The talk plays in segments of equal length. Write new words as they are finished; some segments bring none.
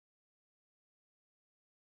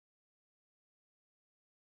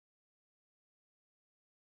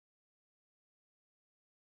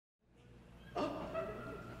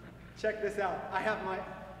Check this out. I have my...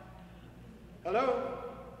 Hello?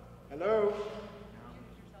 Hello?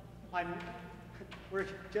 We're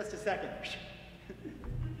just a second.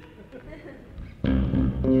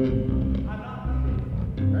 I'm not moving.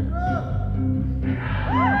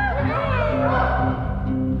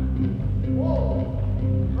 Whoa!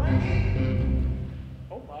 Frankie?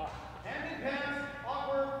 Oh my. Hand in pants,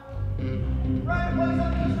 awkward. Right place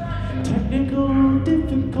on distraction. Technical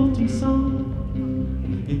difficulty song.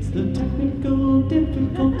 It's the technical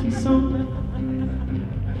difficulty song.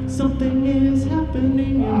 Something is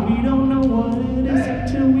happening and we don't know what it is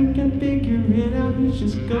until we can figure it out. He's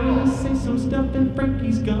just gonna say some stuff and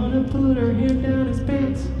Frankie's gonna put her hand down his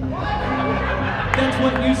pants. That's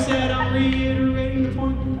what you said, I'm reiterating the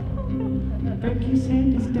point. Frankie's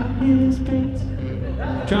hand is down his pants.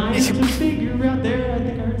 Trying to figure out there, I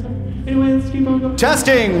think I heard something. Anyway, let's keep on going.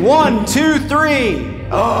 Testing, 1, 2, 3.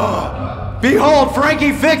 Oh, behold,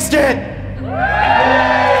 Frankie fixed it.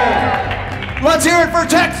 Let's hear it for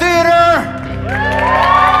Tech Theater!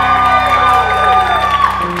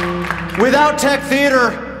 Without Tech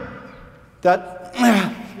Theater, that...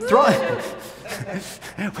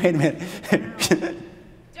 Wait a minute. Don't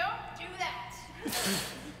do that.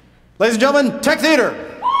 Ladies and gentlemen, Tech Theater!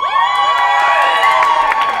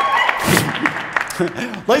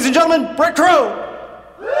 Ladies and gentlemen, Brett Crow!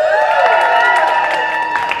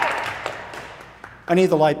 I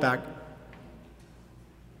need the light back.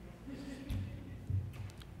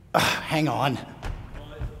 Hang on.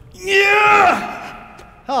 Yeah!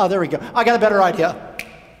 Oh, there we go. I got a better idea.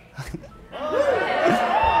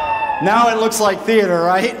 Now it looks like theater,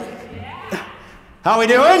 right? How we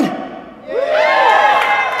doing?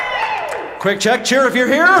 Quick check. Cheer if you're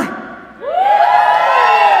here.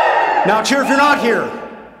 Now cheer if you're not here.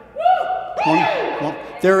 Well,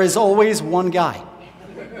 there is always one guy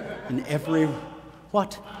in every...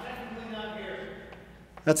 What?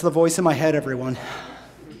 That's the voice in my head, everyone.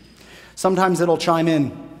 Sometimes it'll chime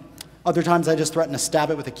in. Other times I just threaten to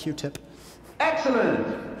stab it with a Q-tip.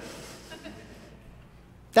 Excellent.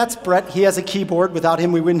 That's Brett. He has a keyboard. Without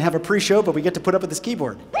him, we wouldn't have a pre-show, but we get to put up with his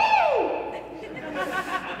keyboard.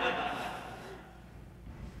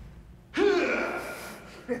 I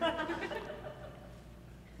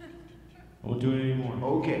won't do it anymore.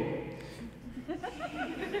 Okay.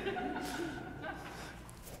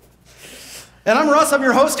 And I'm Russ. I'm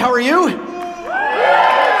your host. How are you?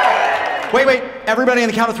 Wait. Everybody on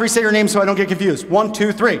the count of 3 say your name so I don't get confused. 1,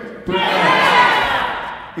 2, 3.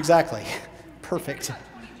 Exactly. Perfect.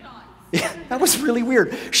 Yeah, that was really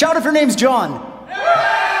weird. Shout if your name's John. That's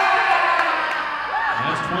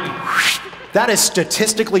 20. That is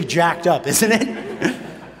statistically jacked up, isn't it?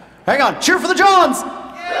 Hang on. Cheer for the Johns.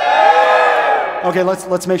 Okay,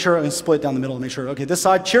 let's make sure. Split down the middle and make sure. Okay, this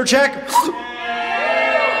side. Cheer check.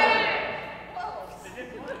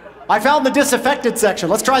 I found the disaffected section.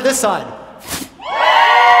 Let's try this side.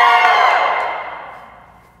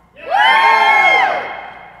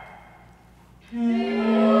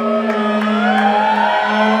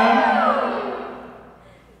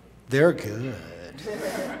 They're good.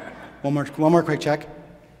 One more quick check.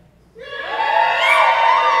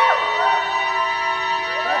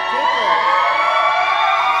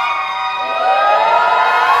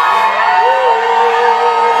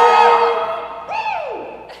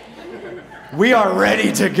 We are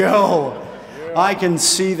ready to go. I can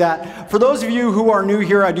see that. For those of you who are new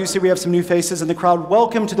here, I do see we have some new faces in the crowd.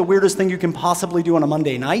 Welcome to the weirdest thing you can possibly do on a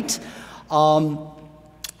Monday night.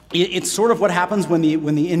 It's sort of what happens when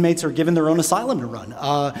the inmates are given their own asylum to run.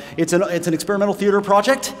 It's an experimental theater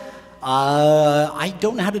project. I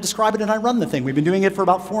don't know how to describe it, and I run the thing. We've been doing it for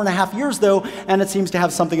about 4.5 years, though, and it seems to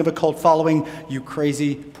have something of a cult following. You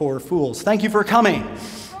crazy poor fools. Thank you for coming.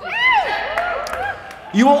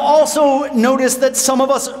 You will also notice that some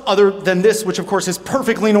of us, other than this, which of course is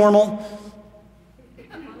perfectly normal,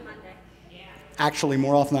 actually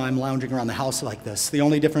more often I'm lounging around the house like this. The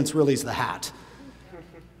only difference really is the hat.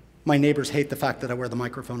 My neighbors hate the fact that I wear the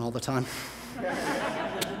microphone all the time.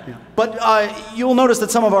 Yeah. But you'll notice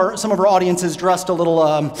that some of our audience is dressed a little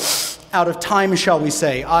out of time, shall we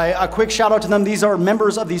say. A quick shout out to them. These are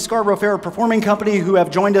members of the Scarborough Fair Performing Company who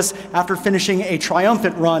have joined us after finishing a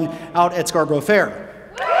triumphant run out at Scarborough Fair.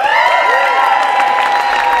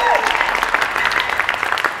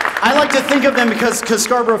 I like to think of them, because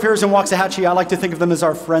Scarborough Fair is in Waxahachie, I like to think of them as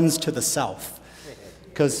our friends to the south.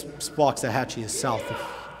 Because Waxahachie is south.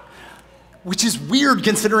 Which is weird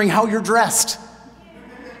considering how you're dressed.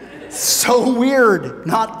 So weird.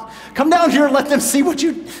 Come down here and let them see what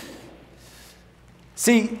you...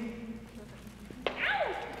 See,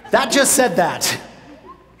 that just said that.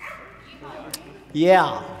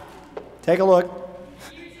 Yeah. Take a look.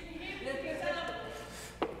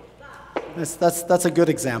 That's a good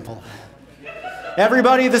example.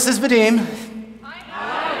 Everybody, this is Vadim.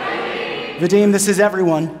 Hi. Vadim, this is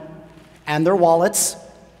everyone. And their wallets.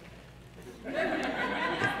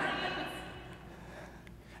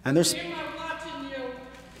 And there's...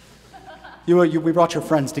 we brought your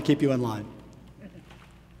friends to keep you in line.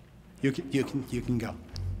 You can go.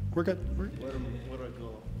 We're good. Where do I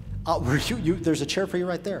go? There's a chair for you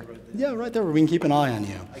right there. Right there. Yeah, right there where we can keep an eye on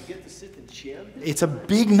you. I get to sit in chair? It's a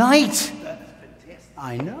big night. That's fantastic.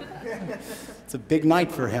 I know. It's a big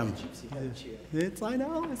night for him. I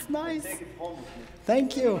know, it's nice. Take it home with me.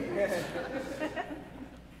 Thank you.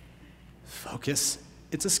 Focus.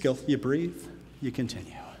 It's a skill. You breathe, you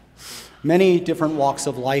continue. Many different walks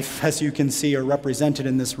of life, as you can see, are represented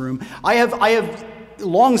in this room. I have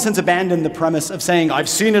long since abandoned the premise of saying I've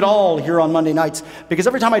seen it all here on Monday nights, because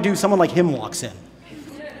every time I do, someone like him walks in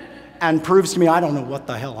and proves to me I don't know what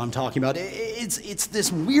the hell I'm talking about. It's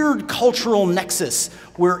this weird cultural nexus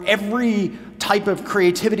where every type of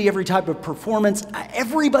creativity, every type of performance,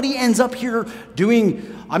 everybody ends up here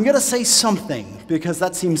doing, I'm going to say something because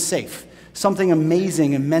that seems safe, something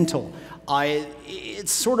amazing and mental.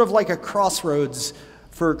 It's sort of like a crossroads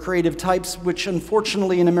for creative types, which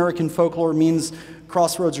unfortunately in American folklore means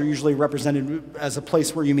crossroads are usually represented as a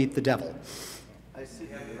place where you meet the devil. I sit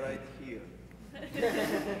right here.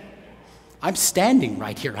 I'm standing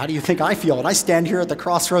right here. How do you think I feel? And I stand here at the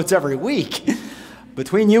crossroads every week.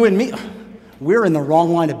 Between you and me, we're in the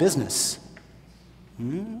wrong line of business. You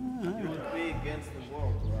and me against the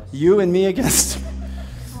world, Russ. You and me against...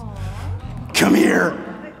 Come here.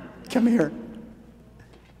 Come here.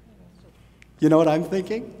 You know what I'm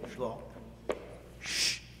thinking? Slow.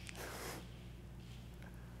 Shh.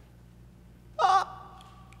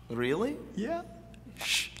 Really? Yeah.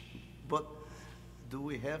 Shh. But do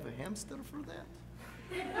we have a hamster for that?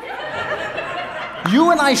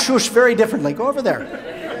 You and I shush very differently. Go over there.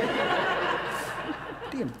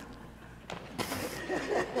 Damn.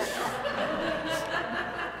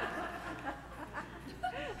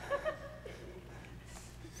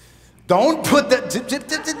 Don't put that...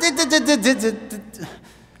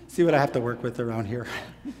 See what I have to work with around here?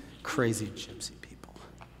 Crazy gypsy people.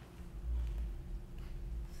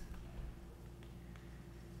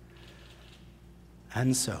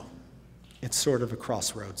 And so, it's sort of a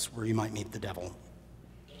crossroads where you might meet the devil.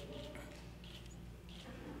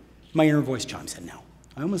 My inner voice chimes in now.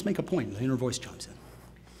 I almost make a point, the inner voice chimes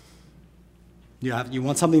in. You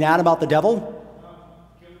want something to add about the devil?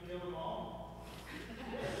 Kill them all.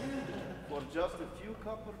 For just a few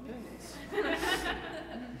copper pennies.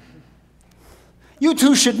 You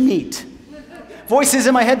two should meet. Voices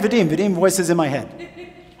in my head, Vadim, voices in my head.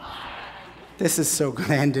 This is so good,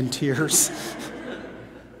 and in tears.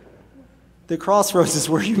 The crossroads is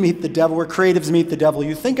where you meet the devil, where creatives meet the devil.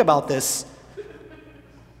 You think about this.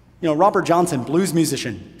 You know, Robert Johnson, blues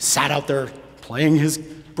musician, sat out there playing his,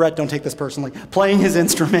 Brett, don't take this personally, playing his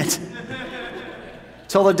instrument.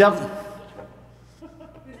 Till the devil...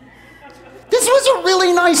 This was a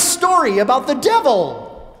really nice story about the devil.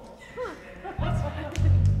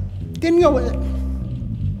 Didn't go with it.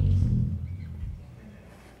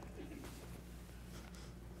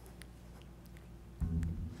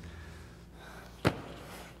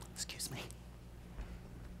 Excuse me.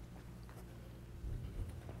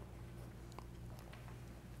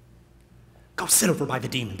 Go sit over by the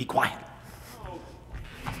demon. Be quiet.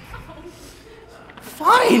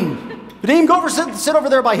 Fine. Vadim, go over, sit over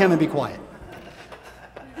there by him and be quiet.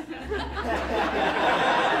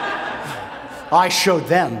 I showed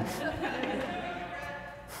them.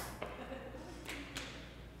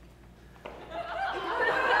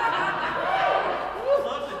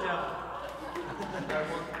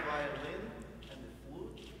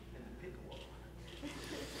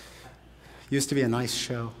 Used to be a nice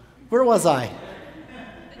show. Where was I?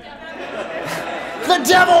 The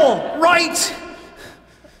devil, right?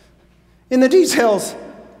 In the details.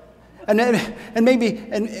 And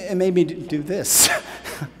maybe do this.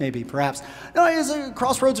 Maybe, perhaps. No,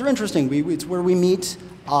 crossroads are interesting. It's where we meet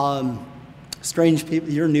strange people.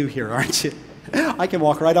 You're new here, aren't you? I can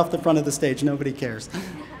walk right off the front of the stage. Nobody cares.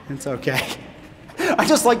 It's okay. I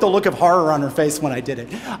just like the look of horror on her face when I did it.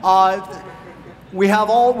 We have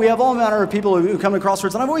all manner of people who come to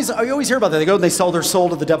crossroads, and I always hear about that. They go and they sell their soul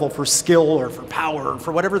to the devil for skill or for power or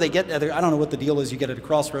for whatever they get. I don't know what the deal is you get at a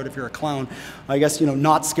crossroad if you're a clown. I guess, you know,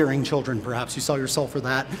 not scaring children, perhaps. You sell your soul for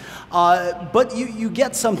that. But you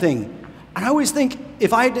get something. And I always think,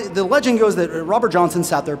 the legend goes that Robert Johnson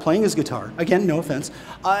sat there playing his guitar, again, no offense,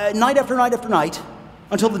 night after night after night,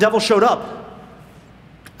 until the devil showed up.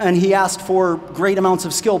 and he asked for great amounts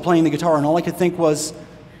of skill playing the guitar, and all I could think was,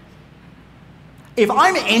 if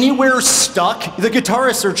I'm anywhere stuck, the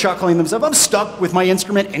guitarists are chuckling themselves, I'm stuck with my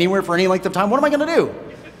instrument anywhere for any length of time, what am I going to do?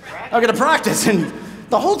 I'm going to practice, and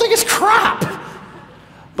the whole thing is crap.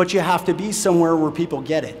 But you have to be somewhere where people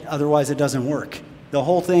get it, otherwise it doesn't work. The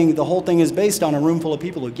whole thing is based on a room full of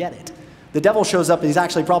people who get it. The devil shows up and he's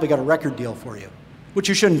actually probably got a record deal for you, which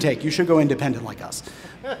you shouldn't take. You should go independent like us.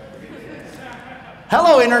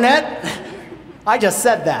 Hello, Internet. I just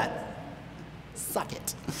said that. Suck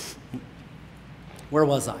it. Where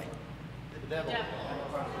was I?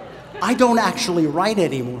 I don't actually write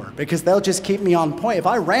anymore because they'll just keep me on point. If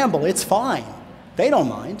I ramble, it's fine. They don't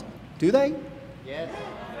mind. Do they? Yes.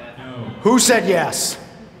 No. Who said yes?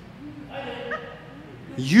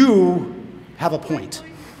 You have a point.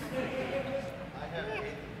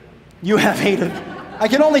 You have 8 of them. I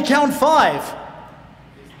can only count 5. It's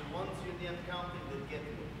the ones you didn't counting that get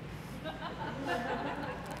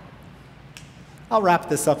it. I'll wrap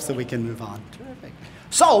this up so we can move on. Terrific.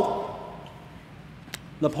 So,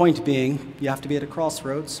 the point being, you have to be at a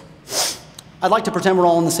crossroads. I'd like to pretend we're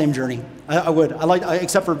all on the same journey. I would.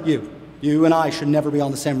 Except for you. You and I should never be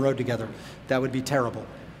on the same road together. That would be terrible.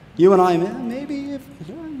 You and I, maybe if...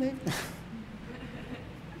 Maybe.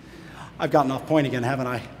 I've gotten off point again, haven't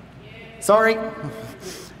I? Sorry.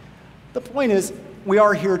 The point is, we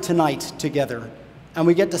are here tonight together, and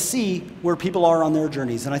we get to see where people are on their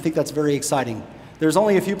journeys, and I think that's very exciting. There's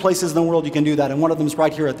only a few places in the world you can do that, and one of them is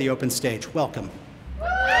right here at the open stage. Welcome.